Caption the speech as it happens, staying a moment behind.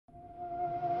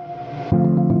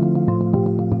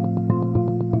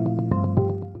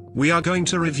we are going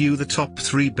to review the top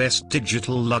 3 best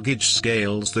digital luggage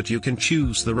scales that you can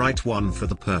choose the right one for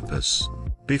the purpose.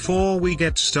 Before we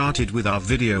get started with our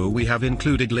video, we have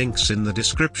included links in the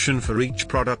description for each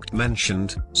product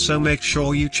mentioned, so make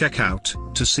sure you check out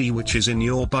to see which is in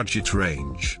your budget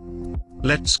range.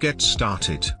 Let's get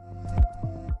started.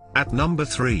 At number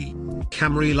 3,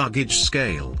 CAMRY Luggage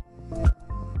Scale.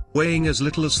 Weighing as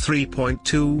little as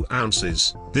 3.2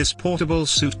 ounces, this portable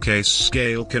suitcase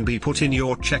scale can be put in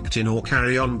your checked-in or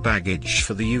carry-on baggage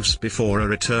for the use before a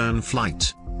return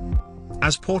flight.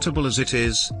 As portable as it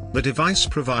is, the device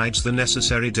provides the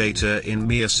necessary data in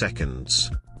mere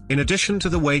seconds. In addition to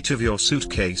the weight of your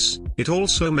suitcase, it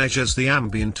also measures the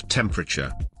ambient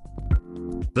temperature.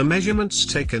 The measurements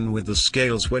taken with the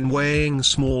scales when weighing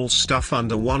small stuff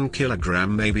under 1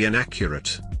 kilogram may be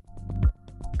inaccurate.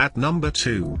 At number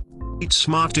 2,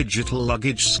 EatSmart Digital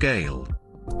Luggage Scale.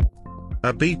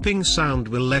 A beeping sound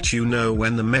will let you know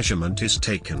when the measurement is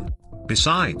taken.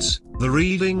 Besides, the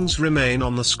readings remain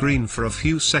on the screen for a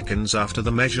few seconds after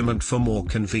the measurement for more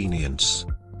convenience.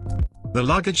 The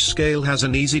luggage scale has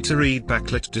an easy-to-read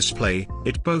backlit display.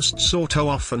 It boasts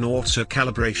auto-off and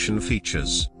auto-calibration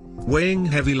features. Weighing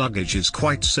heavy luggage is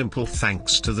quite simple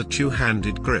thanks to the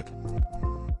two-handed grip.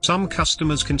 Some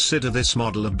customers consider this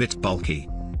model a bit bulky.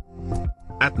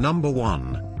 At number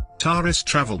 1, Tarriss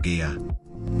Travel Gear.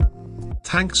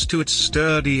 Thanks to its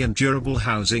sturdy and durable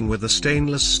housing with a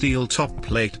stainless steel top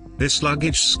plate, this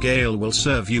luggage scale will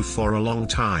serve you for a long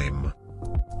time.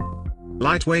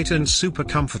 Lightweight and super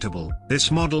comfortable, this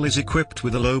model is equipped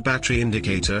with a low battery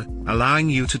indicator, allowing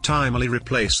you to timely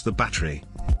replace the battery.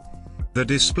 The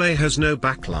display has no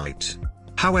backlight.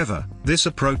 However, this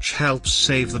approach helps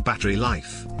save the battery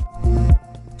life.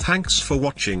 Thanks for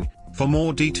watching. For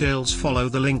more details, follow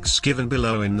the links given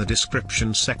below in the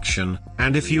description section,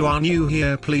 and if you are new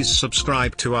here, please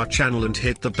subscribe to our channel and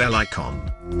hit the bell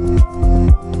icon.